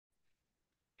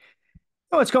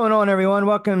What's going on, everyone?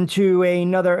 Welcome to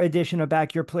another edition of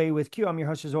Back Your Play with Q. I'm your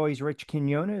host, as always, Rich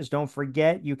Quinones. Don't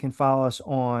forget, you can follow us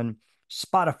on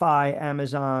Spotify,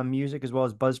 Amazon Music, as well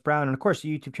as Buzzsprout, and of course,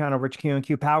 the YouTube channel, Rich Q and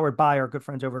Q, powered by our good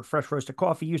friends over at Fresh Roasted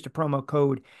Coffee. Use the promo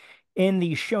code in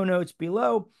the show notes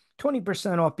below.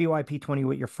 20% off BYP20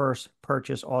 with your first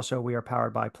purchase. Also, we are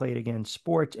powered by Play It Again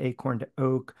Sports, Acorn to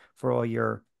Oak for all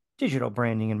your digital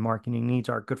branding and marketing needs.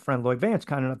 Our good friend Lloyd Vance,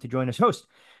 kind enough to join us, host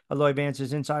Lloyd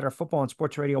Vance's Insider Football and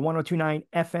Sports Radio 1029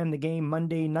 FM, the game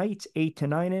Monday nights, 8 to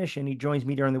 9 ish. And he joins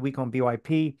me during the week on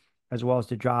BYP, as well as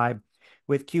the Drive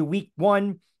with Q. Week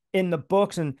one in the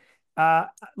books. And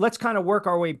let's kind of work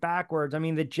our way backwards. I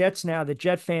mean, the Jets now, the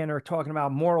Jet fan are talking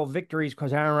about moral victories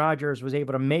because Aaron Rodgers was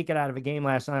able to make it out of a game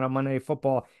last night on Monday Night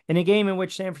Football, in a game in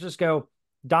which San Francisco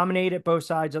dominated both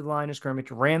sides of the line of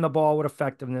scrimmage, ran the ball with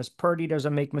effectiveness. Purdy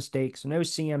doesn't make mistakes, no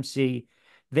CMC.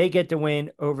 They get the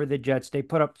win over the Jets. They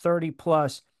put up 30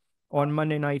 plus on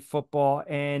Monday Night Football,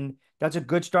 and that's a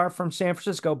good start from San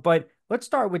Francisco. But let's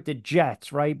start with the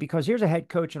Jets, right? Because here's a head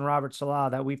coach in Robert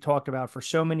Saleh that we've talked about for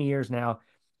so many years now.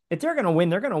 If they're going to win,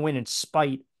 they're going to win in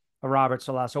spite of Robert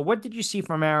Saleh. So what did you see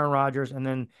from Aaron Rodgers? And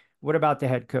then what about the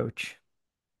head coach?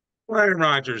 Well, Aaron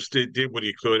Rodgers did what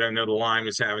he could. I know the line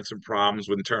was having some problems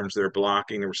in terms of their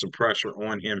blocking. There was some pressure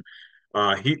on him.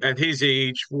 He at his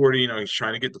age, 40, he's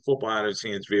trying to get the football out of his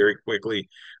hands very quickly.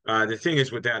 The thing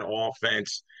is with that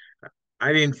offense,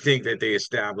 I didn't think that they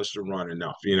established the run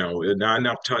enough. Not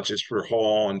enough touches for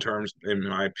Hall in terms, in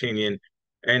my opinion.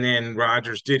 And then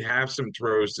Rodgers did have some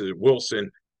throws to Wilson,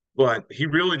 but he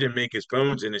really didn't make his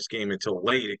bones in this game until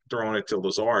late, throwing it to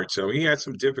Lazard. So he had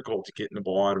some difficulty getting the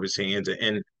ball out of his hands.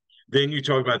 And then you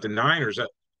talk about the Niners.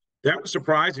 That was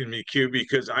surprising to me, Q,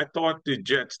 because I thought the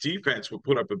Jets defense would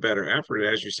put up a better effort.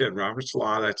 As you said, Robert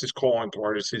Saleh, that's his calling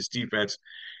card, is his defense.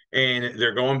 And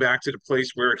they're going back to the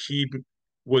place where he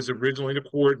was originally the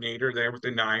coordinator there with the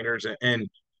Niners, and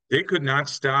they could not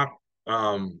stop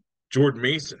Jordan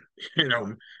Mason. He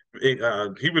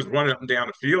was running up and down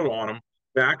the field on him,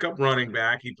 backup running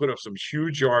back. He put up some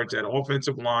huge yards. That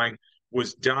offensive line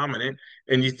was dominant.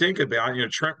 And you think about,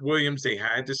 Trent Williams, they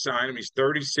had to sign him. He's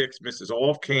 36, misses all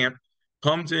of camp,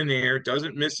 comes in there,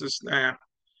 doesn't miss a snap,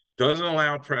 doesn't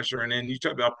allow pressure. And then you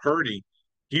talk about Purdy,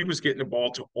 he was getting the ball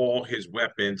to all his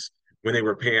weapons when they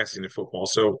were passing the football.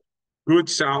 So good,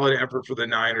 solid effort for the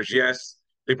Niners. Yes,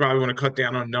 they probably want to cut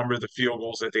down on a number of the field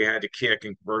goals that they had to kick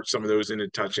and convert some of those into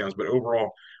touchdowns. But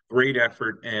overall, great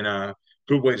effort and a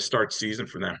good way to start the season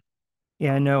for them.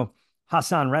 Yeah, I know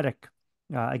Hassan Reddick,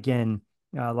 again,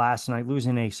 last night,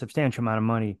 losing a substantial amount of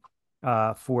money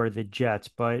for the Jets.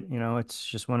 But, it's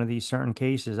just one of these certain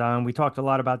cases. We talked a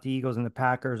lot about the Eagles and the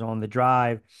Packers on the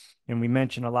Drive, and we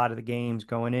mentioned a lot of the games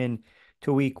going in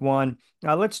to week one.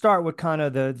 Let's start with kind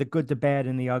of the good, the bad,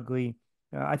 and the ugly.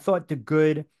 I thought the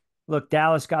good, look,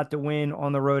 Dallas got the win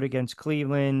on the road against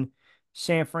Cleveland.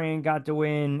 San Fran got the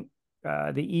win.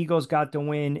 The Eagles got the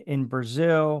win in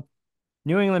Brazil.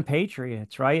 New England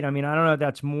Patriots, right? I mean, I don't know if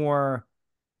that's more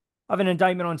of an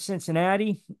indictment on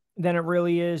Cincinnati than it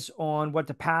really is on what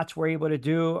the Pats were able to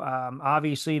do.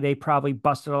 Obviously, they probably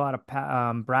busted a lot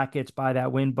of brackets by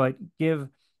that win, but give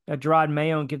Gerard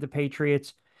Mayo and give the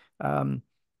Patriots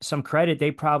some credit.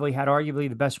 They probably had arguably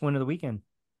the best win of the weekend.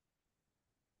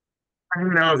 I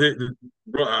don't know.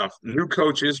 The new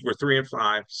coaches were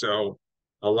 3-5, so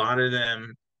a lot of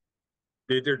them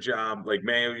did their job. Like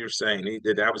Mayo, you're saying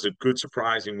that was a good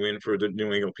surprising win for the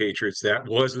New England Patriots. That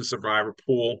was the survivor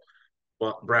pool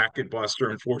bracket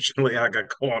buster. Unfortunately, I got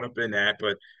caught up in that.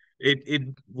 But it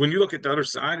when you look at the other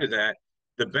side of that,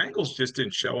 the Bengals just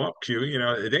didn't show up. Q,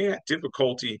 they had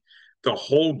difficulty the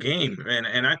whole game,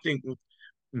 and I think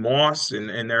Moss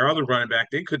and their other running back,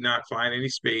 they could not find any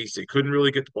space. They couldn't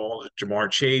really get the ball to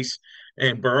Jamar Chase,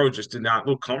 and Burrow just did not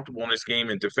look comfortable in this game.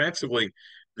 And defensively,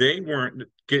 they weren't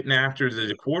getting after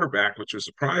the quarterback, which was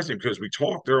surprising because we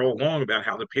talked there all along about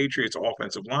how the Patriots'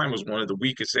 offensive line was one of the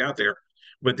weakest out there.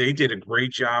 But they did a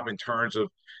great job in terms of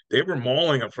they were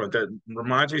mauling up front. That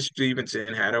Ramondre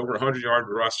Stevenson had over 100 yards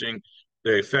rushing.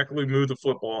 They effectively moved the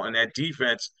football, and that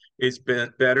defense is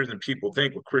better than people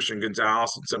think with Christian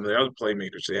Gonzalez and some of the other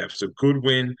playmakers they have. So good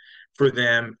win for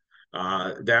them.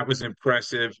 That was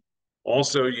impressive.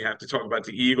 Also, you have to talk about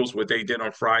the Eagles, what they did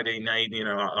on Friday night.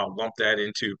 I'll lump that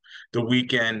into the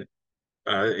weekend.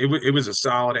 It was a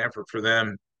solid effort for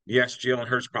them. Yes, Jalen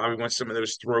Hurts probably wants some of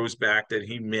those throws back that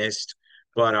he missed,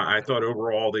 but I thought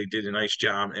overall they did a nice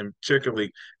job, and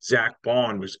particularly Zach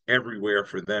Bond was everywhere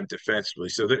for them defensively.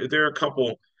 So there are a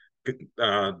couple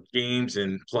games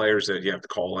and players that you have to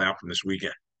call out from this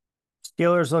weekend.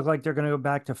 Steelers look like they're going to go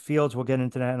back to Fields. We'll get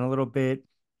into that in a little bit.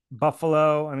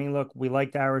 Buffalo, I mean, look, we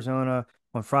liked Arizona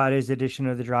On Friday's edition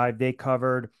of The Drive, they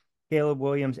covered. Caleb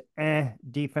Williams,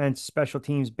 defense, special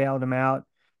teams bailed him out.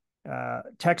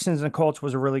 Texans and Colts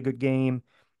was a really good game.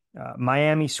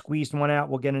 Miami squeezed one out.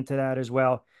 We'll get into that as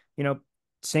well. You know,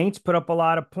 Saints put up a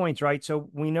lot of points, right? So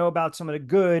we know about some of the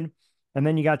good, and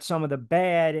then you got some of the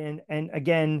bad. And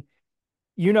again,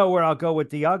 you know where I'll go with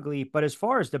the ugly. But as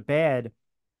far as the bad,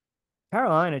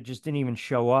 Carolina just didn't even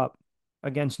show up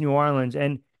against New Orleans.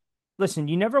 And listen,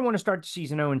 you never want to start the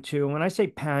season 0-2. When I say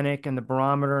panic and the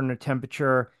barometer and the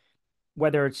temperature,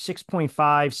 whether it's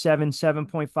 6.5, 7,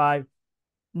 7.5,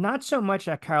 not so much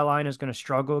that Carolina is going to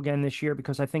struggle again this year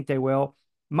because I think they will.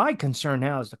 My concern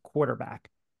now is the quarterback.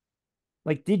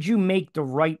 Like, did you make the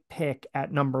right pick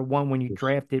at number one when you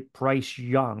drafted Bryce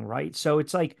Young, right? So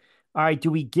it's like, all right, do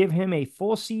we give him a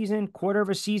full season, quarter of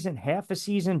a season, half a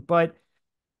season? But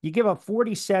you give up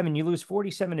 47, you lose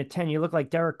 47-10. You look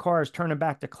like Derek Carr is turning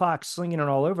back the clock, slinging it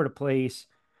all over the place.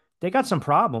 They got some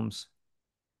problems.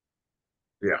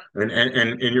 Yeah,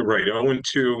 and you're right.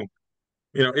 0-2,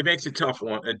 it makes it tough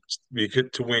one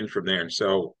to win from there.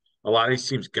 So a lot of these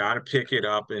teams got to pick it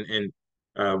up, and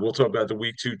we'll talk about the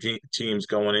week two teams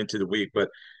going into the week. But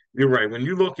you're right. When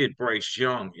you look at Bryce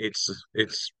Young, it's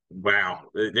wow,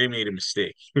 they made a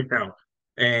mistake,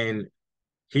 and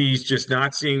he's just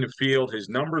not seeing the field. His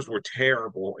numbers were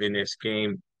terrible in this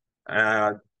game.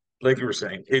 Uh, like you were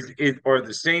saying, are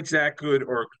the Saints that good,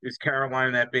 or is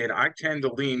Carolina that bad? I tend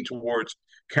to lean towards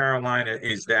Carolina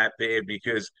is that bad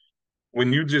because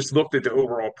when you just looked at the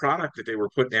overall product that they were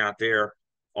putting out there,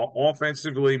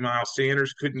 offensively, Miles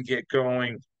Sanders couldn't get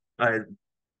going. Uh,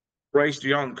 Bryce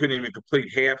Young couldn't even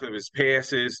complete half of his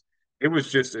passes. It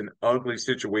was just an ugly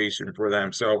situation for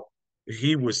them. So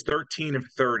he was 13 of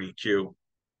 30, Q,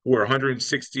 for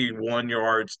 161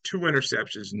 yards, two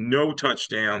interceptions, no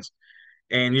touchdowns.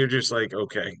 And you're just like,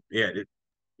 okay, yeah,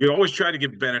 you always try to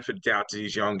give benefit of doubt to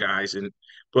these young guys.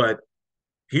 But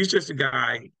he's just a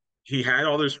guy. He had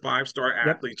all those five-star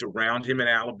Yep, athletes around him in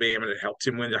Alabama that helped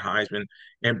him win the Heisman.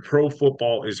 And pro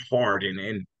football is hard.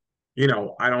 And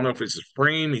I don't know if it's his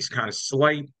frame. He's kind of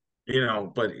slight,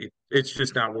 but it's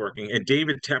just not working. And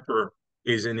David Tepper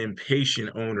is an impatient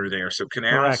owner there. So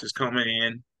Canales is correct. coming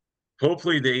in.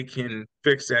 Hopefully they can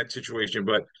fix that situation.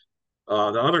 But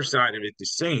the other side of it, the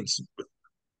Saints,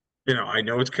 I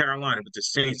know it's Carolina, but the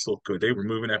Saints look good. They were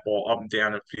moving that ball up and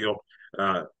down the field.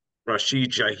 Uh,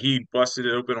 Rashid Shaheed busted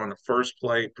it open on the first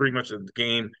play, pretty much of the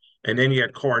game. And then you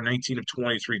had Carr, 19 of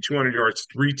 23, 200 yards,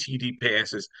 three TD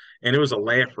passes, and it was a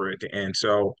laugher at the end.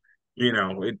 So,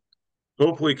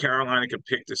 hopefully Carolina can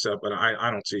pick this up, but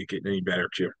I don't see it getting any better,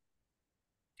 Q.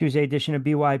 Tuesday edition of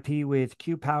BYP with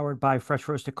Q, powered by Fresh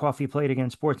Roasted Coffee, played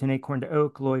against Sports and Acorn to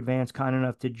Oak. Lloyd Vance, kind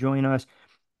enough to join us.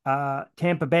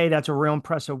 Tampa Bay, that's a real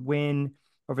impressive win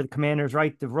over the Commanders,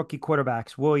 right? The rookie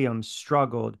quarterbacks, Williams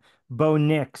struggled. Bo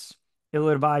Nix,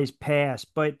 ill-advised pass,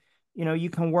 but you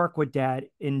can work with that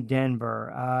in Denver.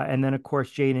 And then of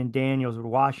course Jaden Daniels with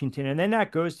Washington. And then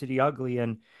that goes to the ugly.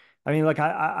 And I mean, like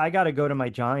I gotta go to my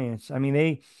Giants. I mean,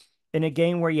 they in a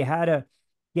game where you had to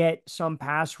get some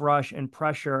pass rush and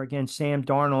pressure against Sam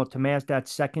Darnold to mask that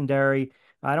secondary.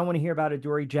 I don't want to hear about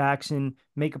Adoree Jackson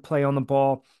make a play on the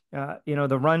ball.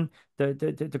 The run,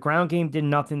 the ground game did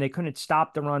nothing. They couldn't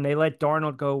stop the run. They let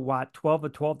Darnold go, what, 12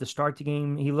 of 12 to start the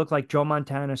game. He looked like Joe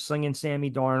Montana slinging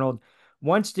Sammy Darnold.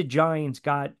 Once the Giants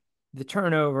got the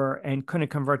turnover and couldn't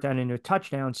convert that into a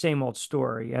touchdown, same old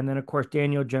story. And then, of course,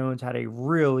 Daniel Jones had a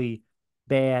really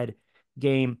bad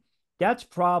game. That's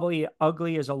probably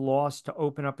ugly as a loss to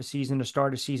open up a season, to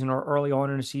start a season, or early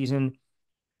on in a season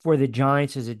for the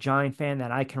Giants as a Giant fan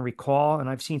that I can recall. And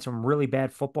I've seen some really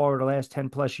bad football over the last 10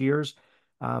 plus years.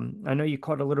 I know you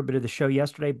caught a little bit of the show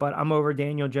yesterday, but I'm over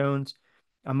Daniel Jones.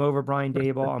 I'm over Brian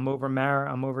Dable. I'm over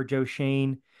Mara. I'm over Joe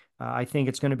Shane. I think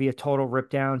it's going to be a total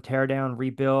rip down, tear down,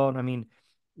 rebuild. I mean,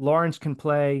 Lawrence can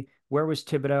play. Where was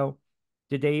Thibodeau?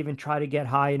 Did they even try to get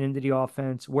high and into the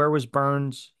offense? Where was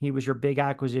Burns? He was your big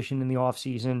acquisition in the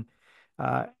offseason.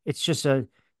 It's just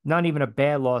not even a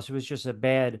bad loss. It was just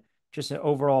an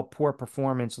overall poor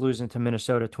performance, losing to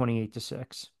Minnesota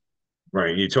 28-6.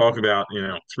 Right. You talk about,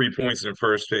 3 points in the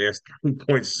first half, 3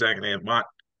 points second half,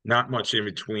 not much in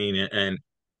between. And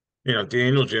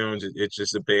Daniel Jones, it's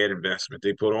just a bad investment.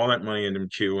 They put all that money into him,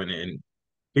 Q, and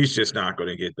he's just not going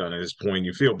to get done at this point.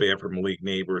 You feel bad for Malik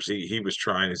Neighbors. He was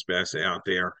trying his best out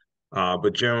there.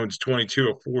 But Jones, 22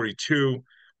 of 42,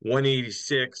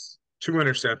 186, two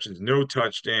interceptions, no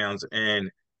touchdowns, and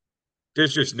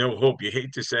there's just no hope. You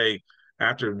hate to say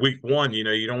after week one, you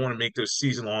don't want to make those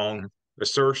season long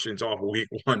assertions off of week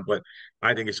one, but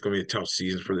I think it's going to be a tough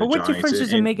season for But the what Giants. difference And,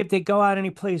 does it and make if they go out and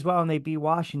he plays well and they beat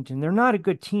Washington? They're not a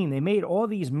good team. They made all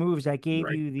these moves that gave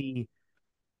right, you the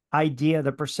idea,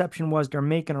 the perception was they're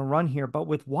making a run here, but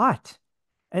with what?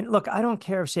 And look, I don't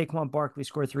care if Saquon Barkley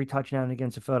scored 3 touchdowns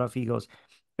against the Philadelphia Eagles.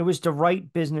 It was the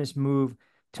right business move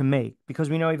to make because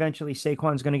we know eventually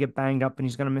Saquon's going to get banged up and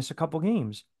he's going to miss a couple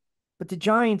games. But the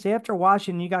Giants, after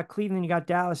Washington, you got Cleveland, you got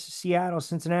Dallas, Seattle,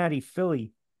 Cincinnati,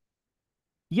 Philly.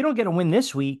 You don't get a win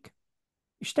this week.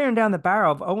 You're staring down the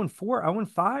barrel of 0-4,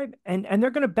 0-5, and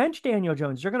they're going to bench Daniel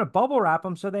Jones. They're going to bubble wrap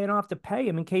him so they don't have to pay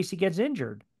him in case he gets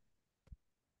injured.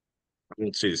 I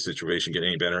don't see the situation get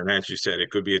any better. And as you said,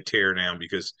 it could be a tear down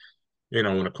because when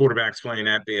a quarterback's playing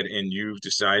that bad and you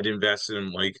decide to invest in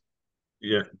him, like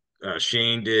yeah,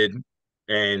 Shane did,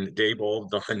 and they both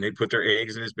done. They put their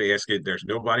eggs in his basket. There's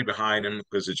nobody behind him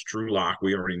because it's Drew Lock.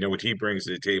 We already know what he brings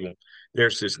to the table.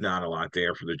 There's just not a lot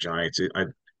there for the Giants.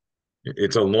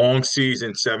 It's a long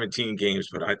season, 17 games,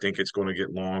 but I think it's going to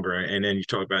get longer. And then you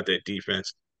talk about that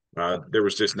defense. There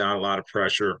was just not a lot of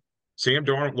pressure. Sam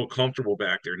Darnold looked comfortable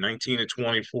back there, 19 to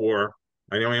 24.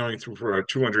 I know he only threw for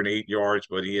 208 yards,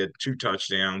 but he had 2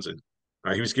 touchdowns, and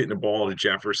he was getting the ball to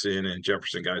Jefferson, and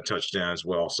Jefferson got a touchdown as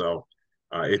well. So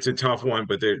it's a tough one,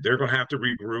 but they're going to have to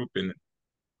regroup, and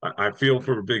I feel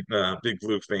for big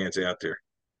blue fans out there.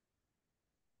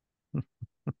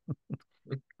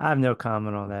 I have no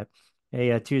comment on that.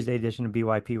 A Tuesday edition of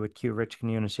BYP with Q. Rich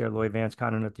Quinones here. Lloyd Vance,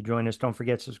 kind enough to join us. Don't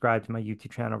forget to subscribe to my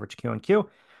YouTube channel, Rich Q and Q.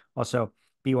 Also,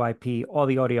 BYP, all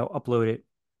the audio uploaded,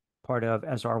 part of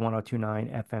SR 1029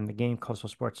 FM, the Game, Coastal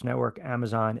Sports Network,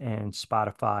 Amazon, and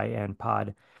Spotify and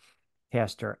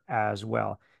Podcaster as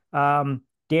well.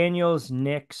 Daniels,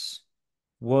 Knicks,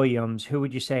 Williams, who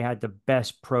would you say had the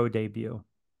best pro debut?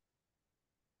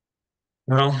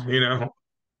 Well,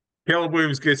 Caleb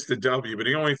Williams gets the W, but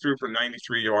he only threw for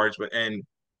 93 yards. And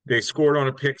they scored on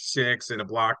a pick six and a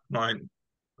block punt.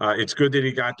 It's good that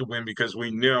he got the win because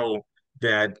we know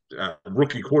that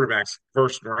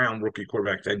first round rookie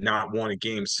quarterbacks, had not won a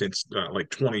game since like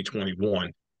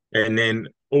 2021. And then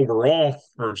overall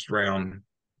first round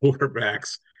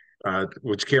quarterbacks,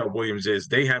 which Caleb Williams is,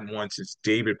 they hadn't won since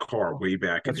David Carr way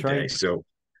back in the That's day. right. So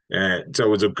it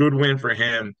was a good win for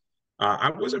him.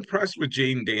 I was impressed with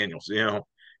Jaden Daniels.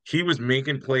 He was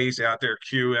making plays out there.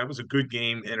 That was a good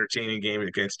game, entertaining game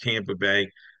against Tampa Bay.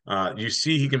 You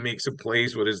see, he can make some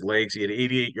plays with his legs. He had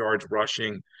 88 yards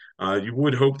rushing. You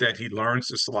would hope that he learns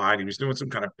to slide. He was doing some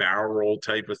kind of barrel roll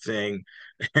type of thing,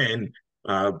 and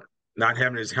uh, not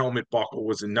having his helmet buckle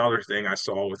was another thing I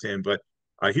saw with him. But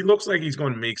he looks like he's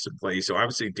going to make some plays. So I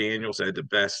would say Daniels had the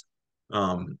best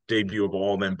debut of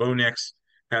all of them. Bo Nix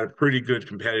had a pretty good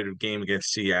competitive game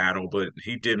against Seattle, but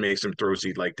he did make some throws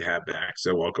he'd like to have back.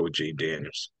 So I'll go with Jay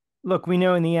Daniels. Look, we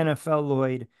know in the NFL,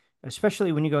 Lloyd,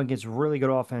 especially when you go against really good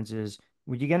offenses,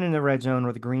 when you get in the red zone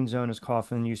or the green zone, as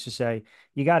Coughlin used to say,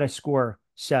 you got to score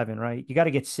seven, right? You got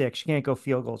to get six. You can't go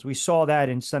field goals. We saw that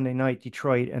in Sunday night,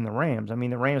 Detroit and the Rams. I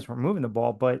mean, the Rams were moving the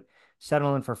ball, but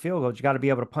settling for field goals. You got to be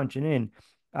able to punch it in.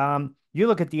 You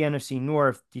look at the NFC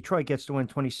North, Detroit gets to win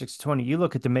 26-20. You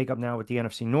look at the makeup now with the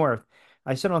NFC North.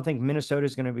 I still don't think Minnesota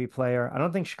is going to be a player. I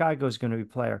don't think Chicago is going to be a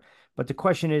player. But the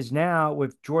question is now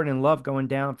with Jordan Love going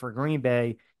down for Green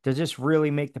Bay, does this really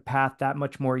make the path that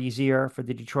much more easier for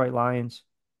the Detroit Lions?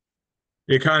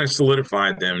 It kind of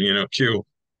solidified them, Q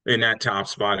in that top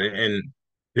spot. And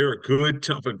they're a good,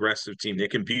 tough, aggressive team. They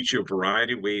can beat you a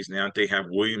variety of ways now. They have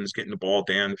Williams getting the ball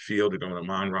down the field. They're going to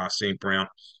Amon-Ra St. Brown.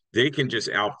 They can just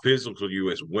out physical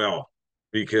you as well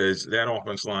because that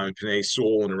offense line, Panay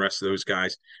Sewell and the rest of those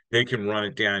guys, they can run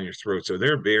it down your throat. So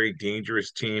they're a very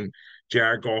dangerous team.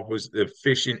 Jared Goff was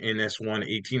efficient in this one,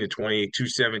 18 to 28,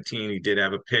 217. He did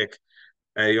have a pick.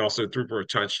 He also threw for a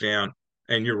touchdown.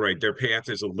 And you're right, their path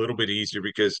is a little bit easier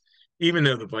because even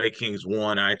though the Vikings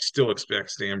won, I still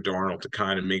expect Sam Darnold to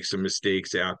kind of make some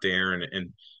mistakes out there and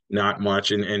not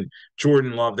much. And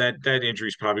Jordan Love, that injury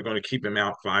is probably going to keep him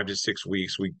out 5 to 6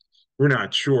 weeks. We're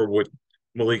not sure what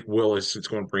Malik Willis is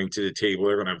going to bring to the table.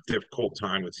 They're going to have a difficult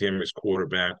time with him as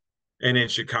quarterback. And in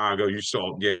Chicago, you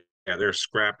saw, yeah, they're a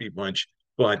scrappy bunch,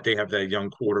 but they have that young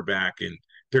quarterback and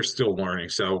they're still learning.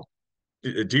 So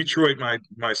Detroit,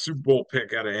 my Super Bowl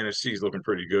pick out of NFC is looking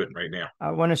pretty good right now.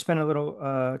 I want to spend a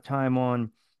little time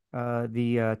on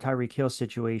the Tyreek Hill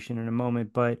situation in a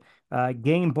moment, but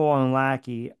game ball and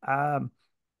Lackey,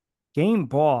 game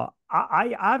ball.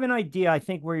 I have an idea. I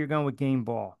think where you're going with game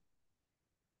ball,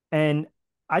 and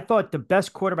I thought the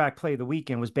best quarterback play of the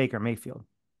weekend was Baker Mayfield.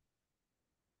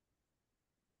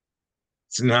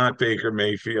 It's not Baker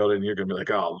Mayfield, and you're gonna be like,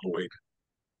 oh, wait.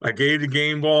 I gave the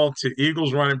game ball to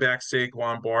Eagles running back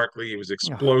Saquon Barkley. He was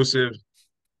explosive.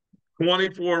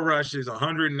 24 rushes,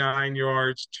 109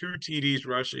 yards, two TDs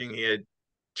rushing. He had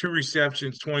two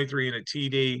receptions, 23 and a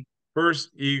TD. First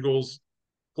Eagles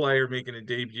player making a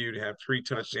debut to have three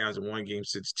touchdowns in one game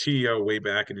since T.O. way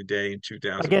back in the day in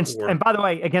Against, 2004. and by the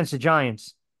way, against the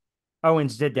Giants,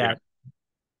 Owens did Yeah, that.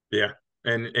 yeah.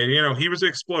 And he was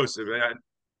explosive.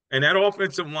 And that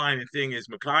offensive line, the thing is,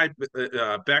 Mekhi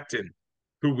Becton,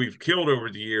 who we've killed over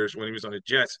the years when he was on the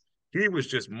Jets, he was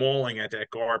just mauling at that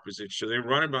guard position. So they were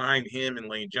running behind him and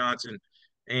Lane Johnson,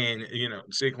 and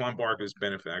Saquon Barkley's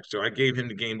benefactor. So I gave him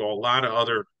the game ball. A lot of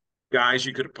other guys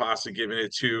you could have possibly given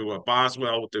it to.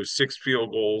 Boswell with those six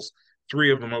field goals,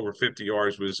 three of them over 50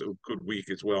 yards was a good week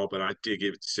as well. But I did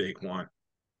give it to Saquon.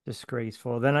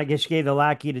 Disgraceful. Then I guess you gave the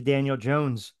lackey to Daniel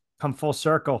Jones. Come full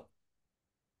circle.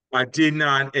 I did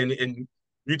not, and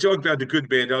you talked about the good,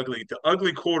 bad, ugly. The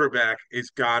ugly quarterback is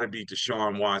got to be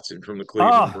Deshaun Watson from the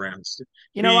Cleveland Oh, Browns.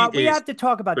 you know He what? We is have to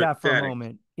talk about that for a pathetic.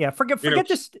 moment. Yeah, forget You know, forget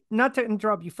this. Not to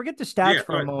interrupt you. Forget the stats yeah,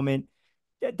 for a moment.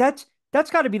 That's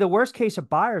got to be the worst case of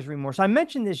buyer's remorse. I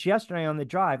mentioned this yesterday on the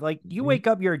drive. Like you mhm, wake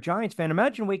up, you're a Giants fan.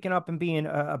 Imagine waking up and being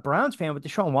a Browns fan with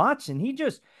Deshaun Watson.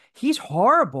 He's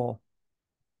horrible.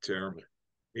 terrible.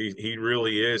 He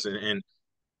really is, and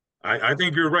I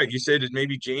think you're right. You said it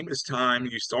maybe Jameis time.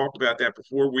 You talked about that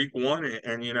before week one,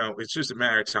 and it's just a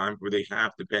matter of time where they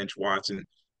have to bench Watson.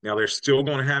 Now they're still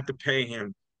going to have to pay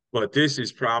him, but this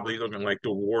is probably looking like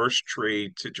the worst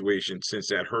trade situation since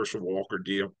that Herschel Walker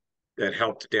deal that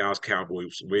helped the Dallas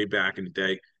Cowboys way back in the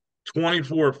day.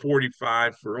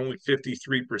 24-45 for only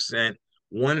 53%,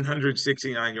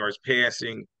 169 yards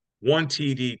passing, one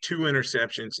TD, two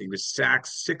interceptions. He was sacked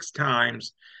six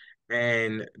times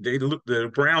and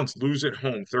the Browns lose at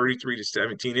home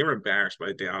 33-17. They were embarrassed by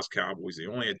the Dallas Cowboys. They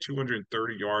only had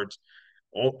 230 yards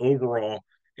overall.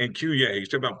 And yeah, you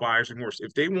talk about buyers remorse.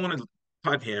 If they want to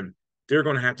cut him, they're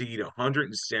going to have to eat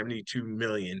 172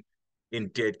 million in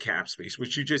dead cap space,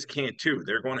 which you just can't do.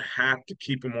 They're going to have to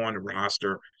keep him on the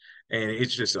roster, and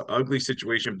it's just an ugly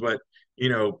situation. But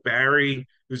Barry,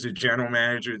 who's the general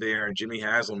manager there, and Jimmy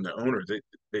Haslam, the owner,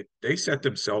 they set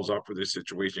themselves up for this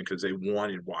situation because they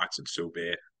wanted Watson so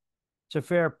bad. It's a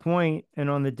fair point. And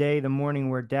on the day, the morning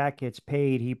where Dak gets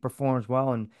paid, he performs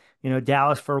well. And,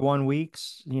 Dallas for 1 week,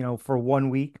 for 1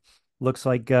 week looks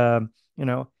like,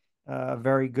 a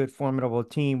very good, formidable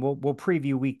team. We'll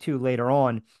preview week two later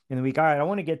on in the week. All right. I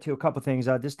want to get to a couple things.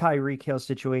 This Tyreek Hill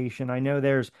situation. I know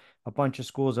there's a bunch of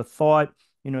schools of thought,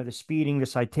 the speeding, the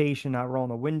citation, not rolling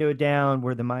the window down,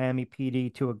 where the Miami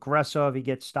PD too aggressive. He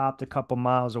gets stopped a couple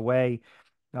miles away,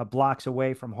 blocks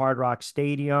away from Hard Rock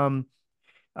Stadium.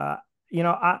 Uh, you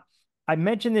know, I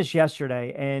mentioned this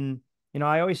yesterday, and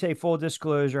I always say full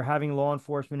disclosure, having law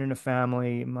enforcement in the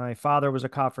family. My father was a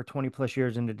cop for 20 plus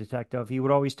years and a detective. He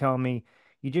would always tell me,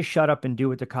 you just shut up and do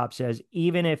what the cop says,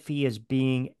 even if he is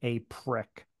being a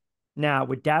prick. Now,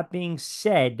 with that being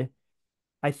said,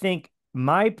 I think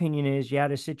my opinion is you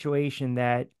had a situation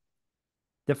that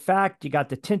the fact you got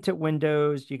the tinted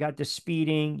windows, you got the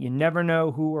speeding, you never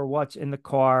know who or what's in the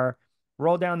car.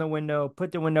 Roll down the window,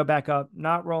 put the window back up,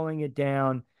 not rolling it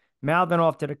down, mouthing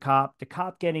off to the cop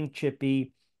getting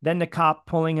chippy, then the cop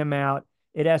pulling him out.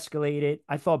 It escalated.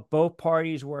 I thought both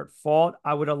parties were at fault.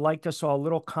 I would have liked to saw a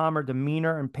little calmer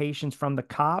demeanor and patience from the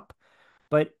cop,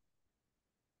 but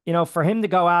for him to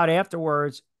go out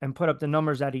afterwards and put up the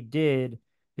numbers that he did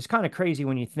is kind of crazy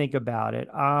when you think about it.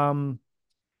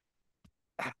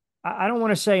 I don't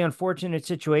want to say unfortunate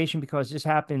situation because this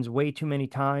happens way too many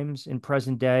times in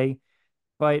present day,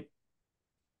 but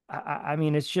I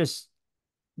mean, it's just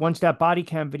once that body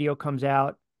cam video comes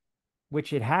out,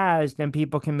 which it has, then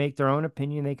people can make their own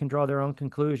opinion. They can draw their own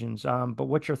conclusions. But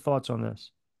what's your thoughts on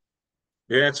this?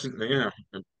 Yeah,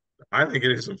 I think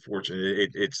it is unfortunate.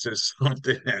 It's just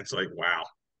something that's like, wow,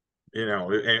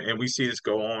 and we see this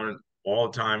go on all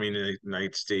the time in the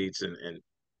United States. And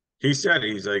he said,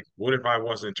 he's like, what if I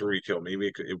wasn't Tariq Hill? Maybe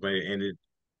it might have ended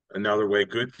another way.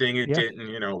 Good thing it Yeah.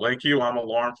 didn't. Like you, I'm a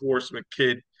law enforcement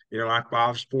kid. My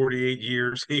father's 48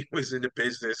 years. He was in the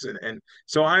business. And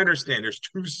so I understand there's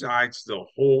two sides to the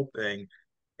whole thing.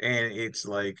 And it's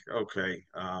like, okay,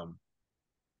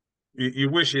 you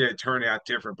wish it had turned out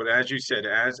different, but as you said,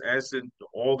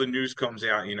 all the news comes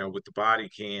out, with the body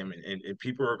cam and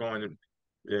people are going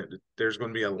to, there's going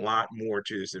to be a lot more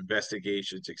to this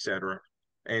investigations, etc.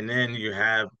 And then you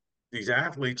have these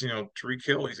athletes, Tariq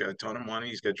Hill, he's got a ton of money,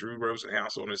 he's got Drew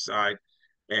Rosenhaus on his side,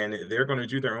 and they're going to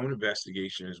do their own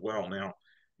investigation as well. Now,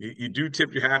 you do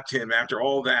tip your hat to him after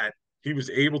all that. He was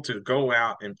able to go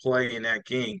out and play in that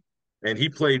game, and he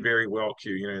played very well,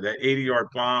 Q. That 80-yard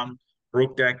bomb.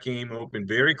 broke that game open.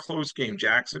 Very close game.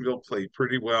 Jacksonville played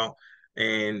pretty well,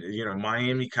 and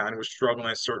Miami kind of was struggling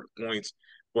at certain points,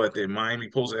 but then Miami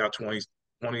pulls it out 20 to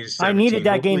I needed 17.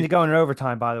 that game to Hopefully, go in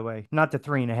overtime, by the way, not the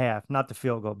 3.5, not the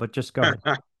field goal, but just go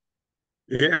ahead.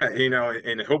 yeah,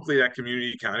 and hopefully that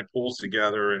community kind of pulls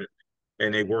together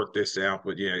and they work this out.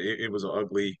 But yeah, it was an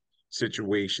ugly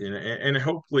situation, and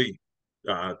hopefully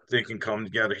they can come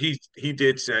together. He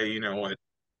did say, what,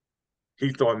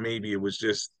 he thought maybe it was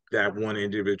just that one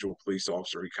individual police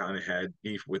officer. He kind of had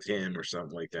beef with him or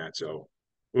something like that. So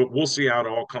we'll see how it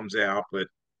all comes out. But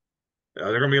there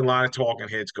are going to be a lot of talking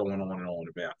heads going on and on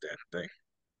about that thing.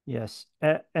 Yes.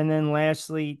 And then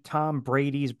lastly, Tom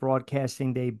Brady's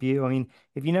broadcasting debut. I mean,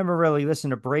 if you never really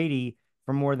listened to Brady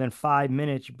for more than 5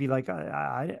 minutes, you'd be like,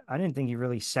 I didn't think he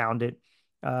really sounded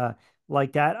uh,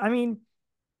 like that. I mean,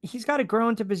 he's got to grow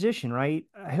into position, right?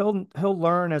 He'll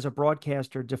learn as a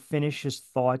broadcaster to finish his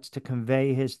thoughts, to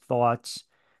convey his thoughts,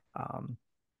 um,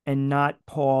 and not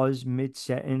pause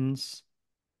mid-sentence.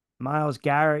 Miles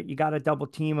Garrett, you got to double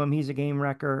team him. He's a game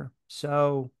wrecker.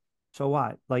 So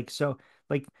what? Like,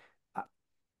 I I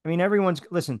mean, everyone's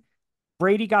listen.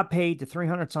 Brady got paid to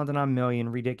 300 something on million,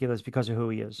 ridiculous because of who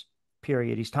he is.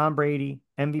 Period. He's Tom Brady,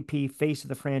 MVP, face of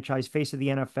the franchise, face of the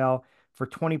NFL for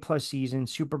 20 plus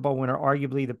seasons, Super Bowl winner,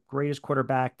 arguably the greatest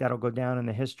quarterback that'll go down in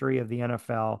the history of the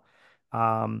NFL.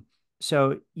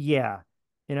 So yeah,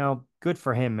 good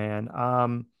for him, man.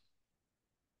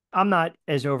 I'm not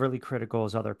as overly critical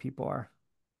as other people are.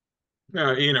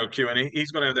 No, Q, and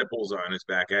he's going to have that bullseye on his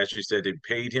back. As you said, they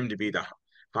paid him to be the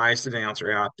highest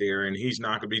announcer out there, and he's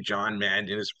not going to be John Madden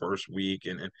in his first week.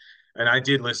 And I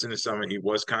did listen to some, and he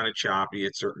was kind of choppy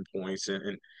at certain points,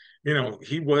 and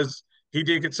he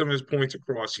did get some of his points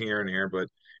across here and there, but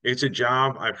it's a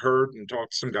job I've heard and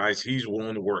talked to some guys he's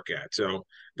willing to work at. So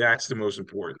that's the most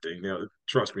important thing.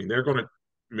 Trust me, they're going to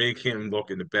make him look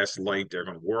in the best light. They're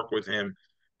going to work with him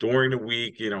during the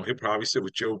week. He'll probably sit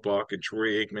with Joe Buck and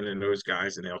Troy Aikman and those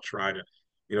guys, and they'll try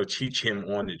to, teach him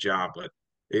on the job. But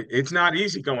it's not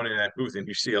easy going in that booth, and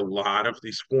you see a lot of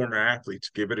these former athletes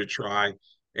give it a try,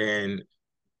 and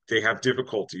they have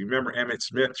difficulty. You remember Emmett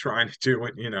Smith trying to do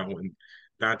it, and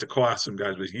not to call out some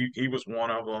guys, but he was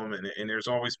one of them, and there's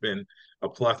always been a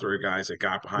plethora of guys that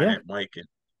got behind Yeah. that mic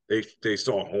and they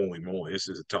saw, holy moly, this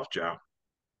is a tough job.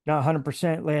 Now,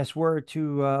 100% last word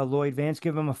to Lloyd Vance.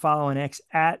 Give him a follow on X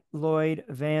at Lloyd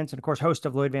Vance. And of course, host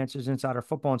of Lloyd Vance's Insider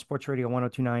Football and Sports Radio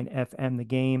 1029 FM, The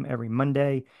Game, every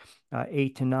Monday,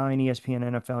 8 to 9, ESPN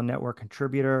NFL Network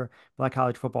contributor, Black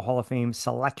College Football Hall of Fame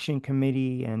selection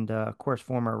committee, and of course,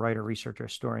 former writer, researcher,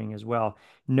 historian as well.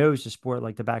 Knows the sport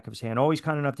like the back of his hand. Always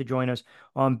kind enough to join us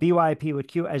on BYP with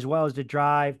Q, as well as the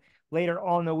drive later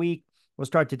on in the week. We'll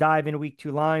start to dive into week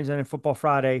two lines, and then Football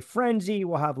Friday Frenzy.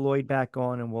 We'll have Lloyd back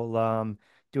on, and we'll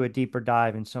do a deeper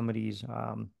dive in some of these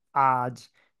odds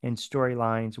and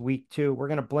storylines. Week two, we're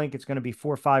gonna blink. It's gonna be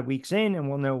 4 or 5 weeks in, and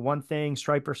we'll know one thing: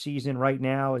 Striper season right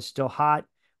now is still hot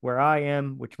where I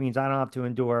am, which means I don't have to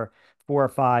endure 4 or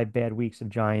 5 bad weeks of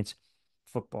Giants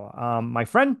football. My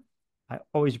friend, I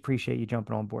always appreciate you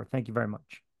jumping on board. Thank you very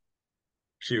much.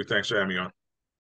 Q, thanks for having me on.